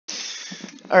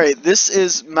Alright, this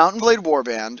is Mountain Blade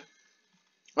Warband,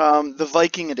 the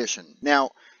Viking edition. Now,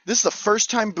 this is the first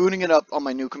time booting it up on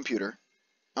my new computer.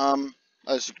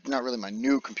 It's not really my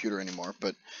new computer anymore,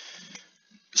 but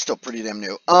still pretty damn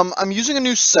new. I'm using a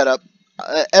new setup.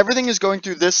 Everything is going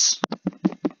through this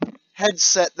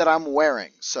headset that I'm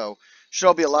wearing, so should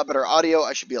all be a lot better audio.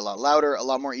 I should be a lot louder, a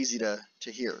lot more easy to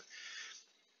hear.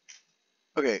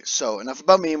 Okay, so enough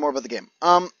about me, more about the game.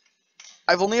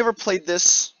 I've only ever played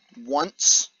this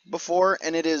once before,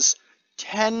 and it is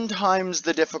 10 times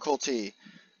the difficulty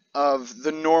of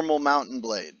the normal Mountain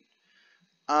Blade.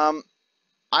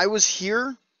 I was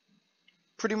here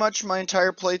pretty much my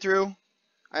entire playthrough.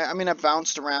 I mean, I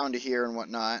bounced around to here and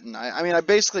whatnot, and I mean, I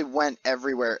basically went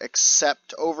everywhere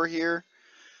except over here.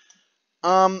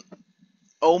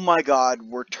 Oh my god,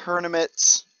 were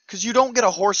tournaments, because you don't get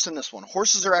a horse in this one.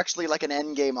 Horses are actually like an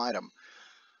endgame item.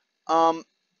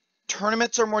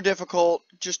 Tournaments are more difficult,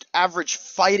 just average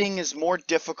fighting is more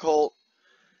difficult,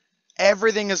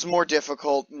 everything is more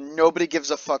difficult, nobody gives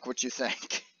a fuck what you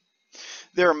think.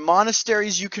 There are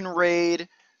monasteries you can raid,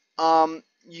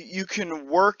 you can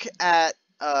work at,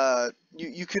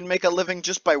 you can make a living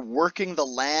just by working the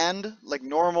land, like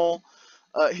normal.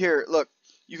 Here, look,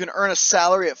 you can earn a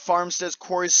salary at farmsteads,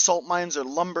 quarries, salt mines, or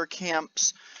lumber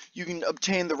camps. You can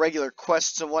obtain the regular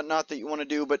quests and whatnot that you want to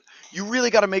do, but you really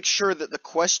got to make sure that the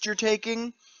quest you're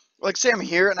taking, like say I'm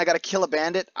here and I got to kill a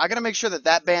bandit, I got to make sure that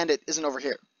that bandit isn't over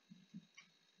here.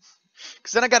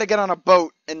 Because then I got to get on a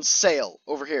boat and sail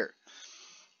over here.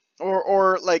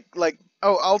 Or like,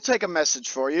 oh, I'll take a message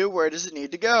for you. Where does it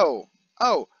need to go?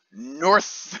 Oh,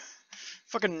 north.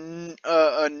 Fucking,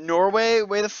 Norway?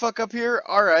 Way the fuck up here?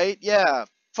 Alright, yeah.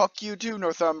 Fuck you too,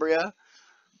 Northumbria.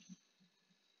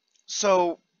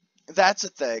 So, that's a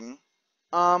thing.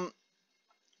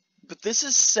 But this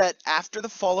is set after the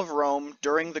fall of Rome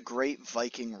during the Great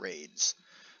Viking Raids.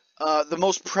 The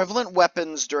most prevalent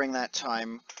weapons during that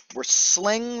time were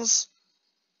slings,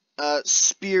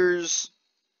 spears,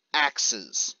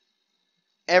 axes.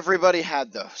 Everybody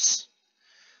had those.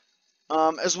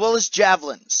 As well as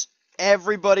javelins.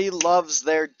 Everybody loves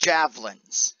their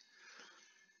javelins.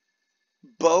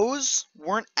 Bows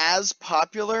weren't as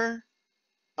popular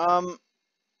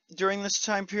during this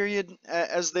time period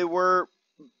as they were,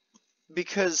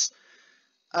 because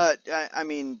I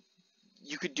mean,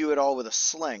 you could do it all with a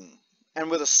sling, and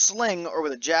with a sling or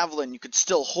with a javelin you could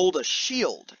still hold a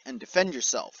shield and defend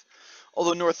yourself.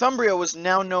 Although Northumbria was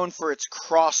now known for its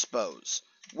crossbows,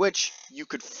 which you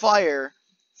could fire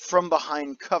from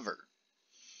behind cover.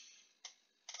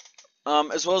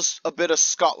 As well as a bit of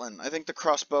Scotland. I think the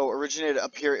crossbow originated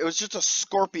up here. It was just a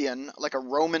scorpion, like a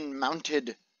Roman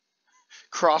mounted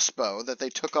crossbow that they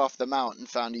took off the mount and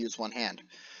found to use one hand.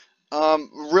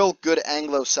 Real good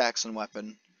Anglo-Saxon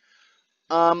weapon.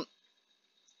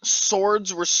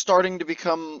 Swords were starting to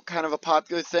become kind of a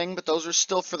popular thing, but those are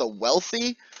still for the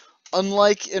wealthy.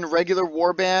 Unlike in regular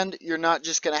warband, you're not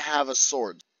just going to have a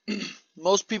sword.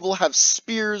 Most people have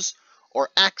spears or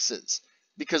axes,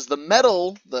 because the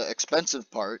metal, the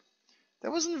expensive part,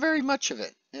 there wasn't very much of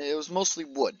it. It was mostly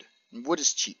wood, and wood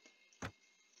is cheap.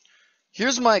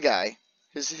 Here's my guy.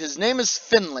 His name is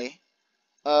Finley,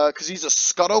 because he's a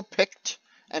Scoto-Pict,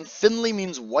 and Finley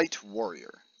means white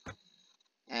warrior.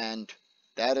 And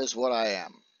that is what I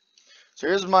am. So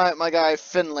here's my guy,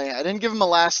 Finley. I didn't give him a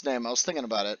last name. I was thinking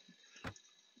about it.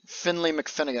 Finley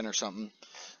McFinnigan or something.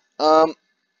 I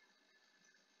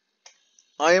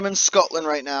am in Scotland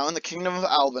right now, in the Kingdom of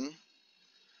Alban.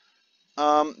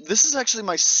 This is actually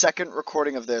my second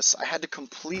recording of this. I had to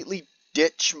completely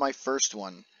ditch my first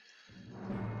one.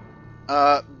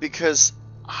 Because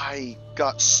I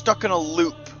got stuck in a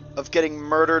loop of getting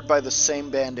murdered by the same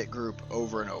bandit group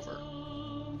over and over.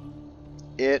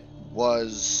 It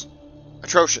was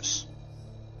atrocious.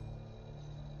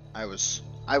 I was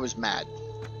mad.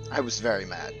 I was very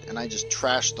mad, and I just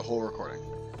trashed the whole recording.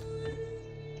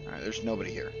 Alright, there's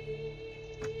nobody here.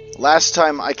 Last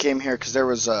time I came here because there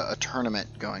was a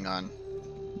tournament going on.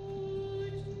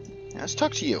 Yeah, let's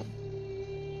talk to you.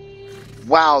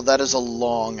 Wow, that is a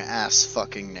long-ass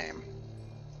fucking name.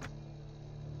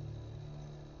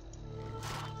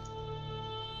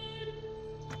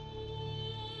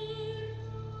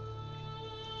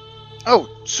 Oh,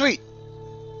 sweet!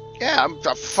 Yeah, I'm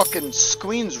fucking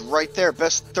Squeen's right there.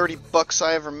 Best 30 bucks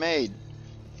I ever made.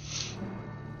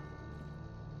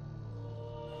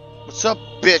 What's up,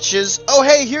 bitches? Oh,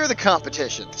 hey, here are the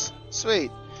competitions.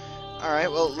 Sweet.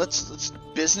 Alright, well, let's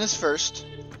business first.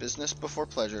 Business before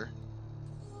pleasure.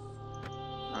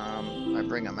 I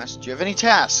bring a message. Do you have any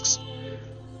tasks?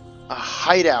 A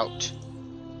hideout.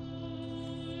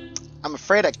 I'm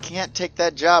afraid I can't take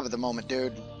that job at the moment,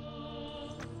 dude.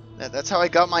 That's how I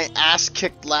got my ass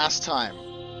kicked last time.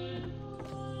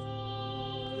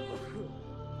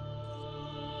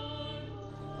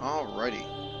 Alrighty.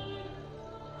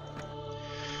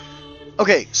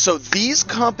 Okay, so these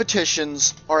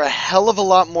competitions are a hell of a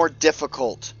lot more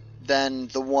difficult than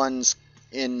the ones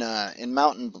in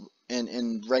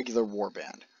regular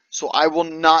Warband. So I will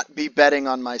not be betting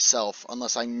on myself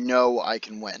unless I know I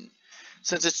can win.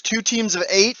 Since it's 2 teams of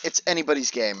 8, it's anybody's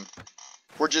game.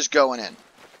 We're just going in.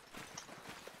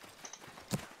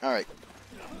 Alright.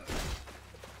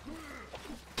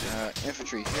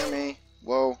 Infantry, hear me.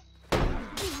 Whoa.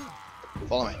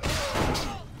 Follow me.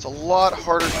 It's a lot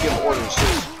harder to give orders.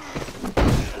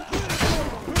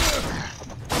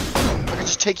 I can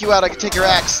just take you out, I can take your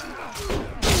axe.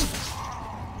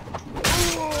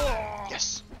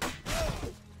 Yes.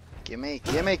 Gimme,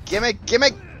 gimme, gimme, gimme!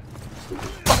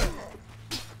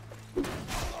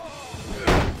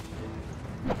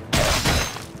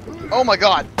 Oh my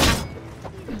god!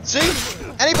 See?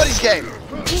 Anybody's game!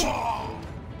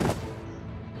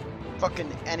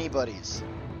 Fucking anybody's.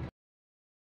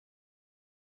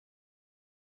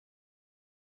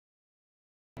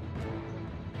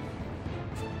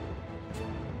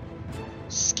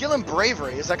 Skill and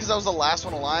bravery. Is that because I was the last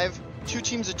one alive? 2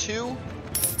 teams of 2?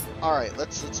 Alright,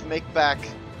 let's make back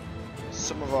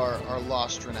some of our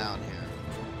lost renown here.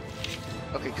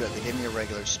 Okay, good. They gave me a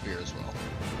regular spear as well.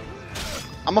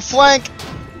 I'm a flank!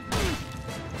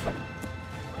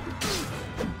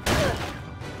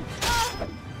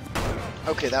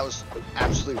 Okay, that was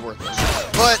absolutely worthless.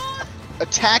 But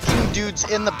attacking dudes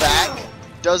in the back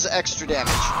does extra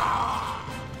damage.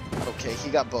 Okay, he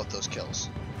got both those kills.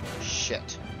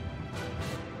 Shit.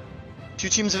 2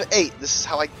 teams of 8. This is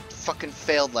how I fucking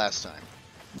failed last time.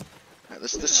 Alright,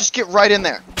 let's just get right in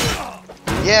there.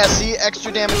 Yeah, see?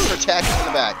 Extra damage for attacking in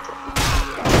the back.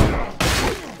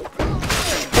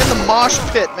 In the mosh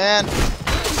pit, man.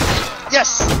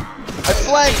 Yes! I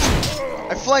flanked!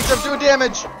 I flanked, I'm doing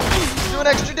damage! I'm doing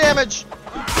extra damage!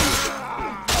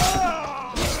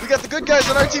 We got the good guys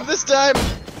on our team this time!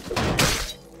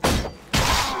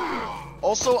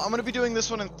 Also, I'm going to be doing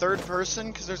this one in 3rd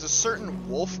person, because there's a certain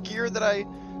wolf gear that I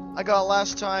got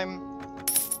last time,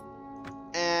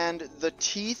 and the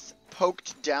teeth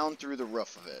poked down through the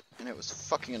roof of it, and it was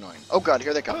fucking annoying. Oh god,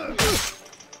 here they come.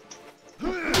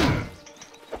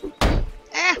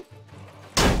 Eh!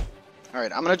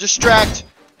 Alright, I'm going to distract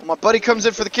when my buddy comes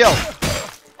in for the kill.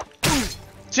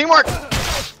 Teamwork!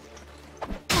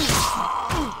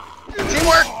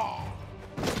 Teamwork!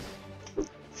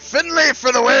 Finley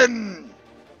for the win!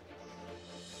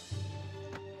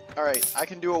 Alright, I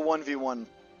can do a 1v1,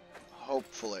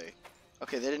 hopefully.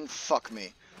 Okay, they didn't fuck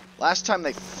me. Last time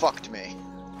they fucked me.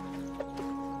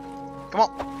 Come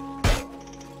on.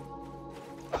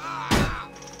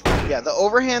 Yeah, the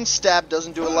overhand stab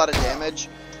doesn't do a lot of damage,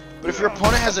 but if your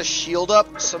opponent has a shield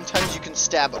up, sometimes you can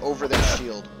stab over their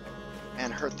shield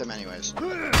and hurt them anyways.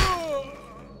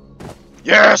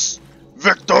 Yes!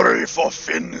 Victory for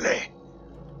Finley!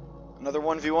 Another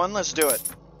 1v1, let's do it.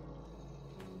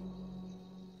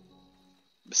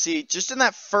 See, just in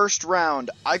that first round,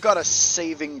 I got a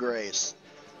saving grace.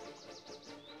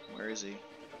 Where is he?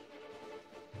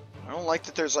 I don't like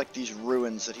that there's like these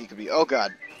ruins that he could be. Oh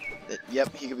god.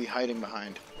 Yep, he could be hiding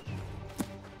behind.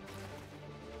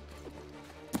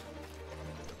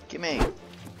 Gimme.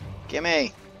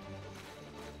 Gimme.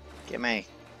 Gimme.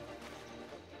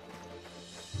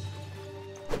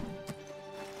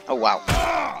 Oh wow.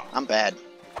 I'm bad.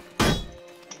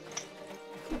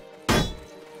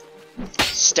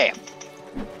 Stab.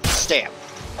 Stab.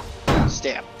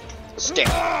 Stab. Stab.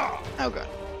 Oh god.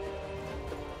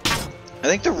 I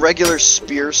think the regular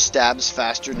spear stabs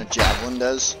faster than a javelin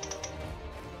does.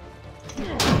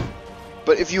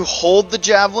 But if you hold the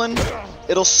javelin,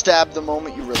 it'll stab the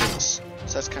moment you release.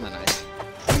 So that's kind of nice.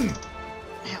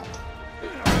 Ow.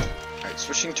 Alright,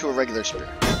 switching to a regular spear.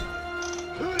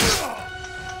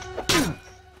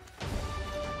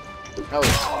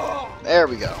 Oh, there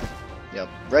we go. Yep,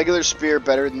 regular spear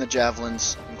better than the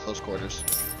javelins in close quarters.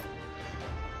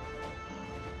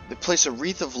 They place a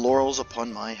wreath of laurels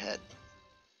upon my head.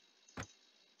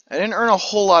 I didn't earn a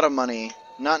whole lot of money.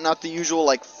 Not the usual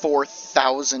like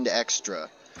 4,000 extra.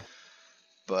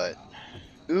 But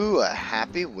ooh, a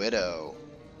happy widow.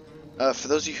 For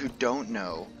those of you who don't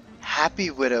know,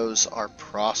 happy widows are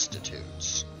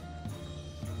prostitutes.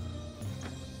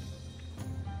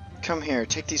 Come here,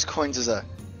 take these coins as a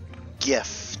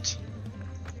gift.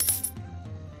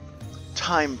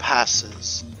 Time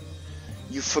passes.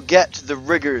 You forget the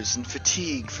rigors and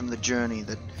fatigue from the journey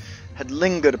that had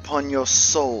lingered upon your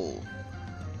soul.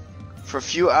 For a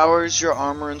few hours your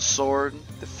armor and sword,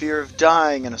 the fear of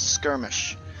dying in a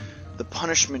skirmish, the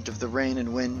punishment of the rain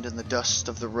and wind and the dust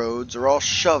of the roads are all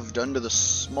shoved under the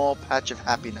small patch of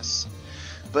happiness.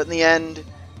 But in the end,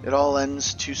 it all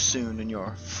ends too soon and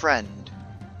your friend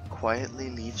quietly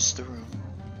leaves the room.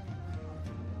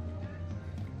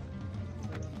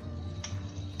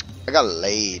 I got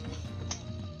laid.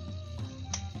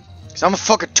 Cause I'm a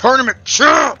fucking tournament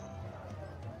champ!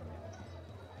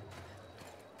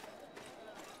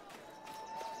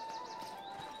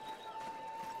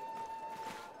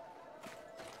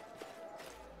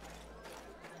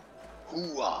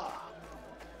 Hooah.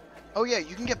 Oh yeah,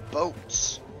 you can get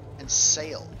boats and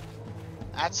sail.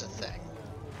 That's a thing.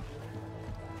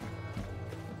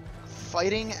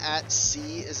 Fighting at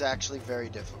sea is actually very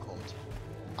difficult.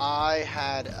 I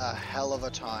had a hell of a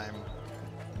time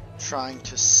trying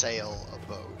to sail a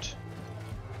boat.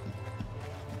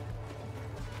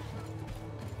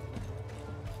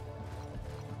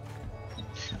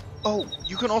 Oh,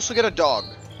 you can also get a dog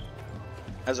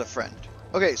as a friend.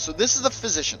 Okay, so this is the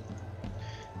physician.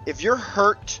 If you're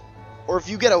hurt, or if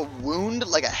you get a wound,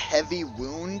 like a heavy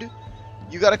wound,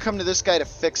 you gotta come to this guy to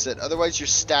fix it, otherwise your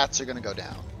stats are gonna go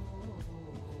down.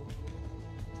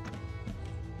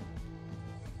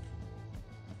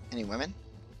 Any women?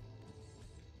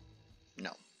 No.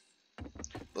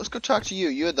 Let's go talk to you.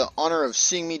 You had the honor of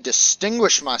seeing me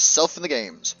distinguish myself in the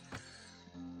games.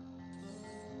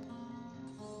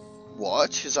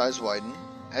 What? His eyes widen.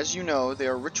 As you know, they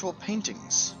are ritual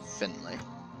paintings, Finley.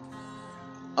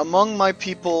 Among my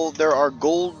people, there are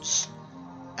golds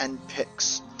and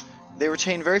Picts. They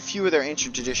retain very few of their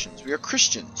ancient traditions. We are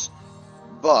Christians.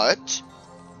 But,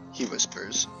 he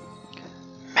whispers,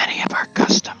 many of our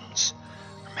customs,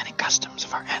 or many customs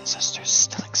of our ancestors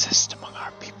still exist among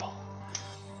our people.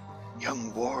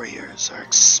 Young warriors are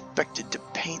expected to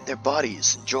paint their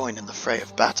bodies and join in the fray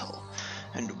of battle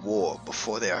and war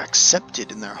before they are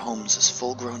accepted in their homes as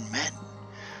full-grown men.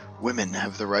 Women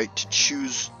have the right to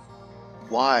choose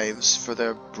wives for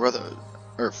their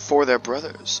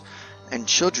brothers, and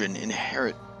children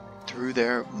inherit through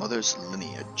their mother's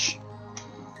lineage.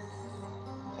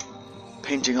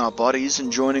 Painting our bodies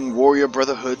and joining warrior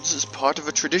brotherhoods is part of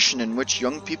a tradition in which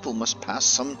young people must pass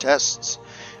some tests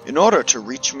in order to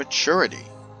reach maturity.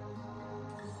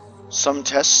 Some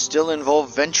tests still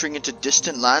involve venturing into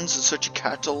distant lands in search of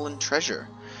cattle and treasure,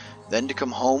 then to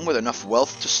come home with enough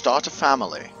wealth to start a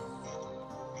family.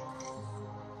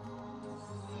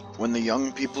 When the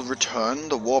young people return,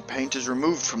 the war paint is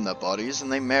removed from their bodies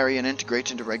and they marry and integrate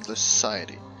into regular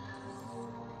society.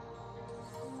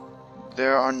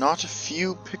 There are not a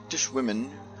few Pictish women.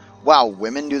 Wow,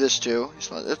 women do this too.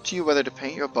 It's up to you whether to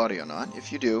paint your body or not.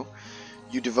 If you do,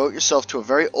 you devote yourself to a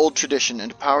very old tradition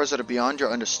and to powers that are beyond your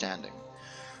understanding.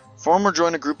 Form or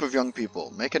join a group of young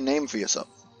people. Make a name for yourself.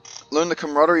 Learn the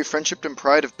camaraderie, friendship, and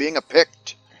pride of being a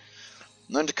Pict.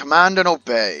 Learn to command and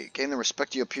obey. Gain the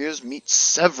respect of your peers. Meet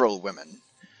several women.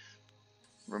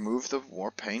 Remove the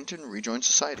war paint and rejoin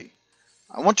society.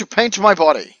 I want to paint my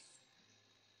body.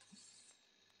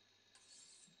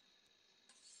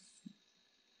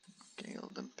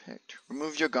 Scaled and picked.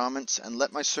 Remove your garments and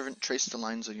let my servant trace the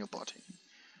lines on your body.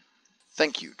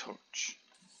 Thank you, Torch.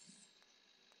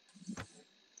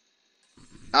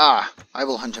 Ah, I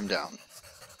will hunt him down.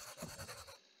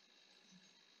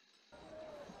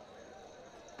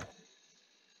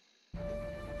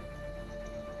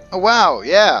 Oh wow,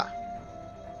 yeah.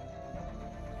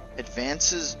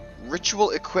 Advances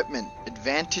ritual equipment,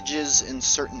 advantages in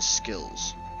certain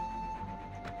skills.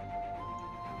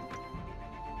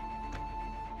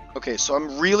 Okay, so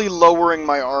I'm really lowering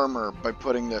my armor by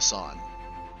putting this on.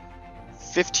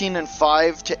 15 and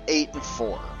 5 to 8 and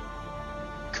 4.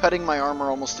 Cutting my armor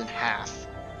almost in half.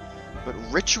 But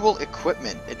ritual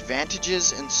equipment,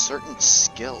 advantages in certain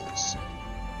skills.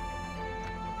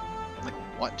 Like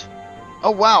what? Oh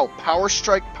wow, power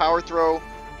strike, power throw.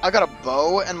 I got a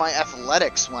bow and my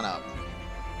athletics went up.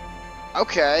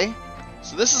 Okay.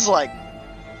 So this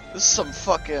is some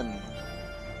fucking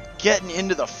getting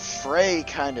into the fray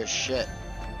kind of shit.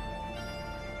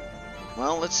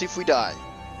 Well, let's see if we die.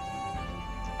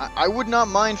 I would not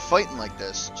mind fighting like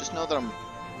this. Just know that I'm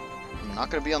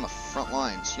not going to be on the front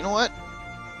lines. You know what?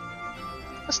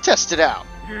 Let's test it out.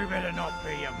 You better not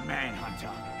be a manhunter.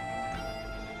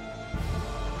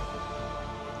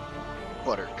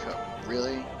 Buttercup,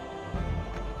 really?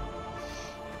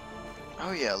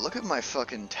 Oh yeah, look at my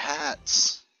fucking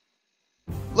tats.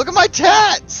 Look at my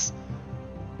tats!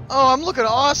 Oh, I'm looking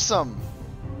awesome!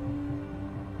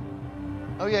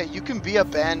 Oh yeah, you can be a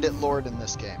bandit lord in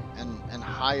this game, and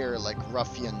hire like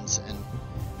ruffians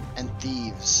and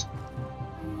thieves.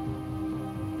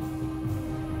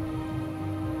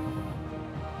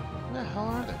 Where the hell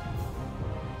are they?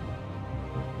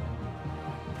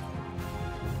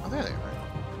 Oh, there they are.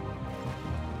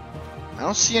 I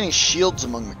don't see any shields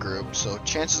among the group, so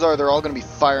chances are they're all going to be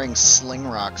firing sling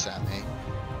rocks at me.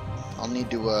 I'll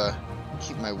need to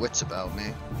keep my wits about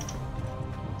me.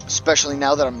 Especially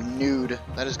now that I'm nude.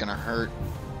 That is going to hurt.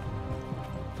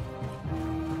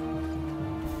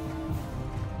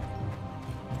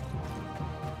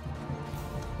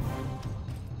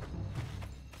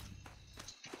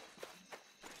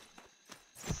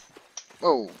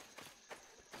 Whoa.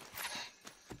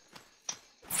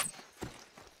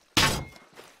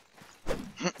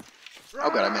 Oh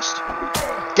god, I missed.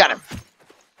 Got him.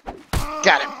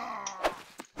 Got him.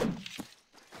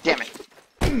 Damn it.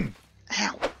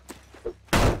 Ow.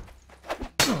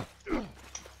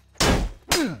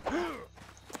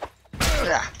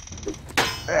 Yeah.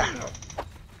 Yeah.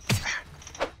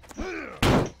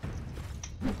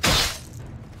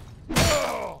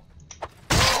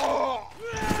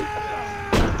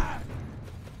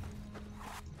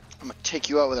 I'm gonna take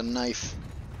you out with a knife.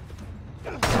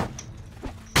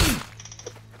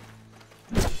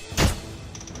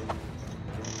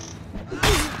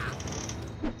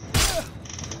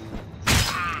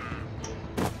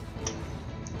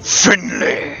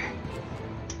 Finley!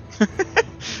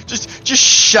 just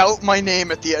shout my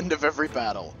name at the end of every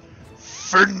battle.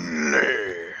 Finley!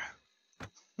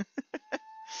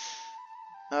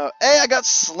 Hey, I got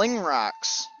sling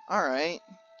rocks. Alright.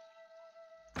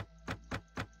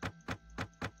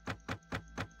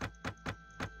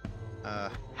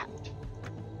 Hat.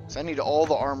 So I need all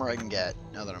the armor I can get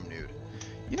now that I'm nude.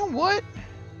 You know what?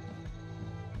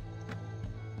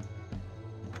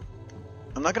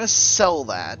 I'm not gonna sell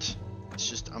that. It's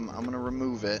just I'm gonna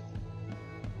remove it.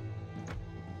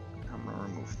 I'm gonna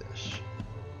remove this.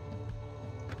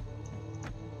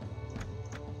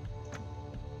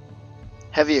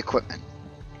 Heavy equipment.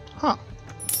 Huh.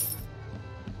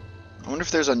 I wonder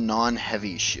if there's a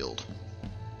non-heavy shield.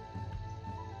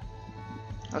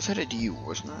 I was headed to you,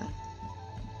 wasn't I?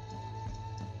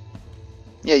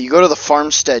 Yeah, you go to the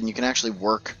farmstead and you can actually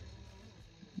work.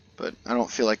 But I don't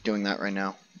feel like doing that right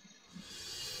now.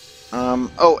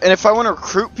 Oh, and if I want to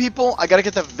recruit people, I gotta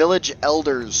get the village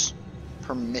elders'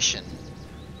 permission.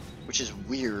 Which is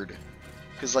weird.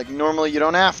 Because, like, normally you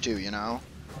don't have to, you know?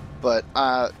 But,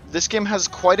 this game has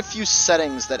quite a few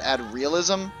settings that add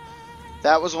realism.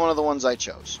 That was one of the ones I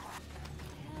chose.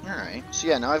 Alright, so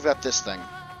yeah, now I've got this thing.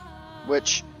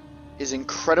 Which is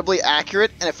incredibly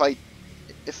accurate, and if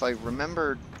I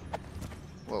remembered...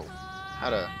 Whoa,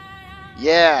 how to...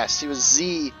 Yeah, see with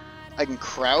Z, I can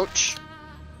crouch.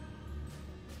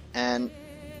 And,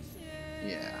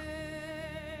 yeah.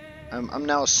 I'm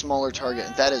now a smaller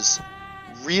target. That is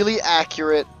really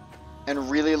accurate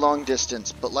and really long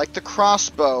distance. But like the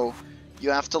crossbow,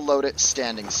 you have to load it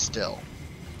standing still.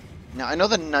 Now, I know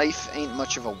the knife ain't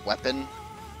much of a weapon.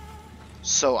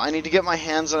 So I need to get my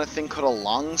hands on a thing called a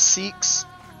long seeks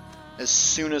as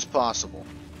soon as possible.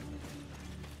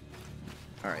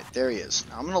 Alright, there he is.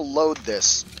 Now I'm going to load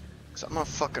this, because I'm going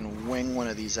to fucking wing one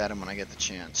of these at him when I get the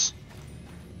chance.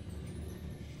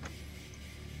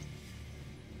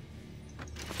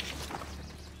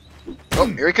 Oh,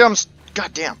 here he comes!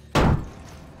 God damn!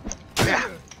 Yeah!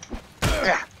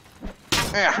 Yeah!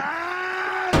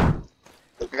 Yeah!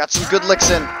 I got some good licks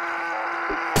in.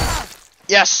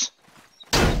 Yes!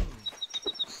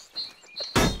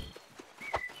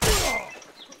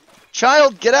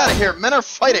 Child, get out of here! Men are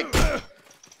fighting!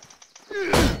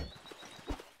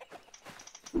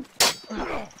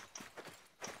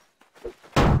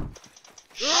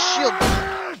 Shield!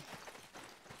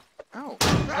 Oh,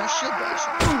 there's no shield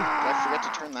bashing. Did I forget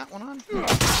to turn that one on?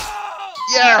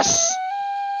 Yes!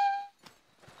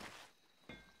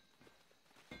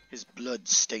 His blood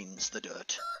stains the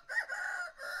dirt.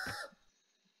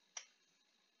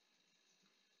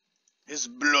 His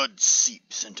blood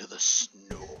seeps into the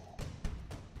snow.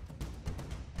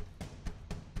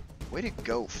 Way to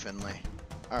go, Finley.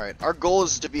 Alright, our goal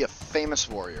is to be a famous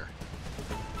warrior.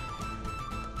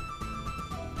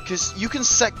 Because you can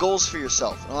set goals for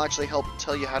yourself, and it'll actually help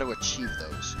tell you how to achieve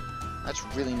those. That's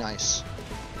really nice.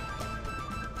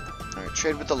 Alright,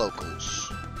 trade with the locals.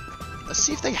 Let's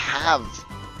see if they have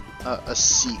a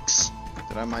Seeks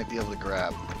that I might be able to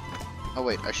grab. Oh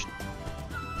wait, I should...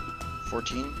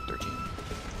 14? 13.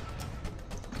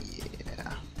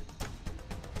 Yeah.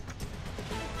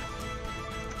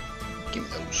 Give me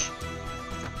those.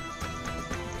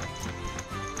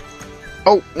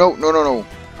 Oh, no. I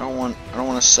don't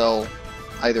want to sell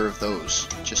either of those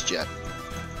just yet.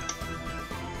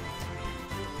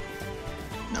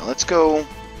 Now let's go...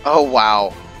 Oh,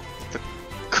 wow.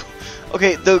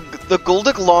 Okay, the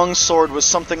Goldic Longsword was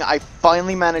something I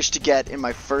finally managed to get in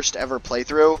my first ever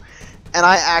playthrough, and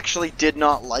I actually did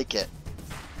not like it.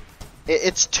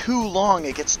 It's too long,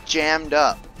 it gets jammed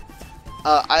up.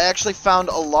 I actually found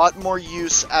a lot more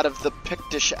use out of the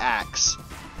Pictish Axe,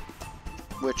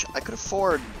 which I could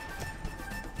afford.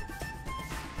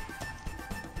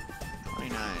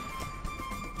 29.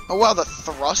 Oh wow, the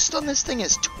thrust on this thing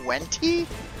is 20?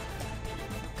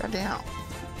 Goddamn.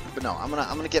 But no, I'm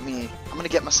gonna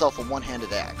get myself a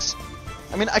one-handed axe.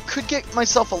 I mean, I could get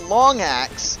myself a long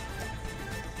axe,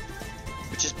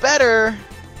 which is better.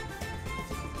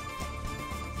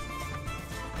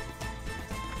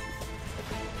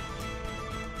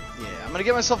 Yeah, I'm gonna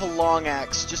get myself a long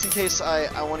axe just in case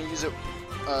I want to use it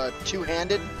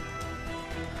two-handed,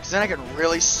 because then I can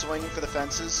really swing for the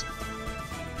fences.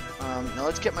 Now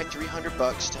let's get my 300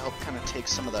 bucks to help kind of take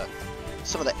some of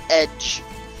the edge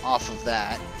off of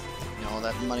that. You know,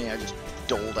 that money I just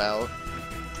doled out.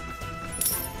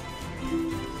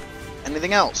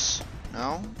 Anything else?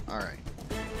 No? Alright.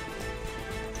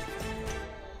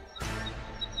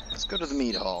 Let's go to the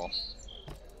meat hall.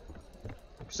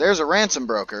 So there's a ransom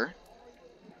broker.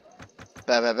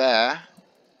 Ba ba ba.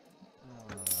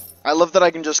 I love that I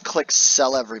can just click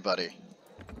sell everybody.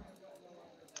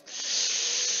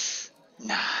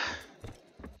 Nah.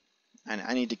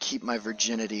 I need to keep my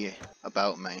virginity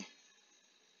about me.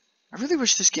 I really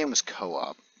wish this game was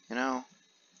co-op, you know?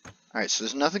 Alright, so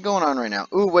there's nothing going on right now.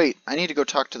 Ooh, wait, I need to go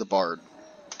talk to the bard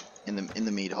in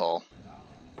the mead hall.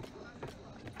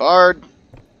 Bard!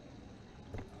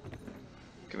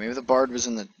 Okay, maybe the bard was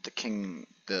in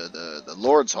the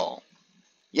Lord's hall.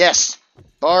 Yes!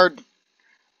 Bard!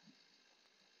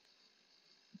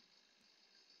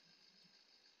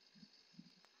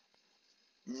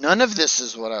 None of this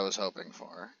is what I was hoping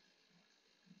for.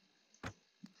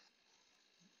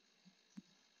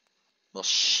 Well,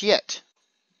 shit.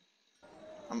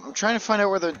 I'm trying to find out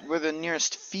where the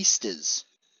nearest feast is.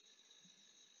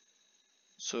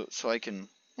 So I can...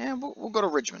 Yeah, we'll go to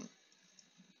Richmond.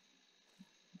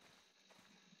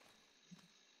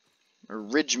 Or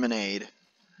Ridgemanade.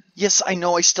 Yes, I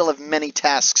know I still have many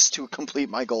tasks to complete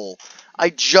my goal. I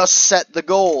just set the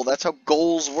goal. That's how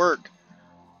goals work.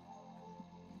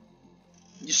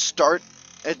 You start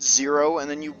at 0 and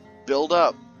then you build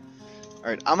up.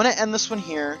 Alright, I'm going to end this one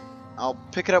here. I'll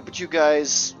pick it up with you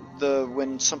guys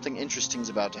when something interesting is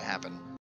about to happen.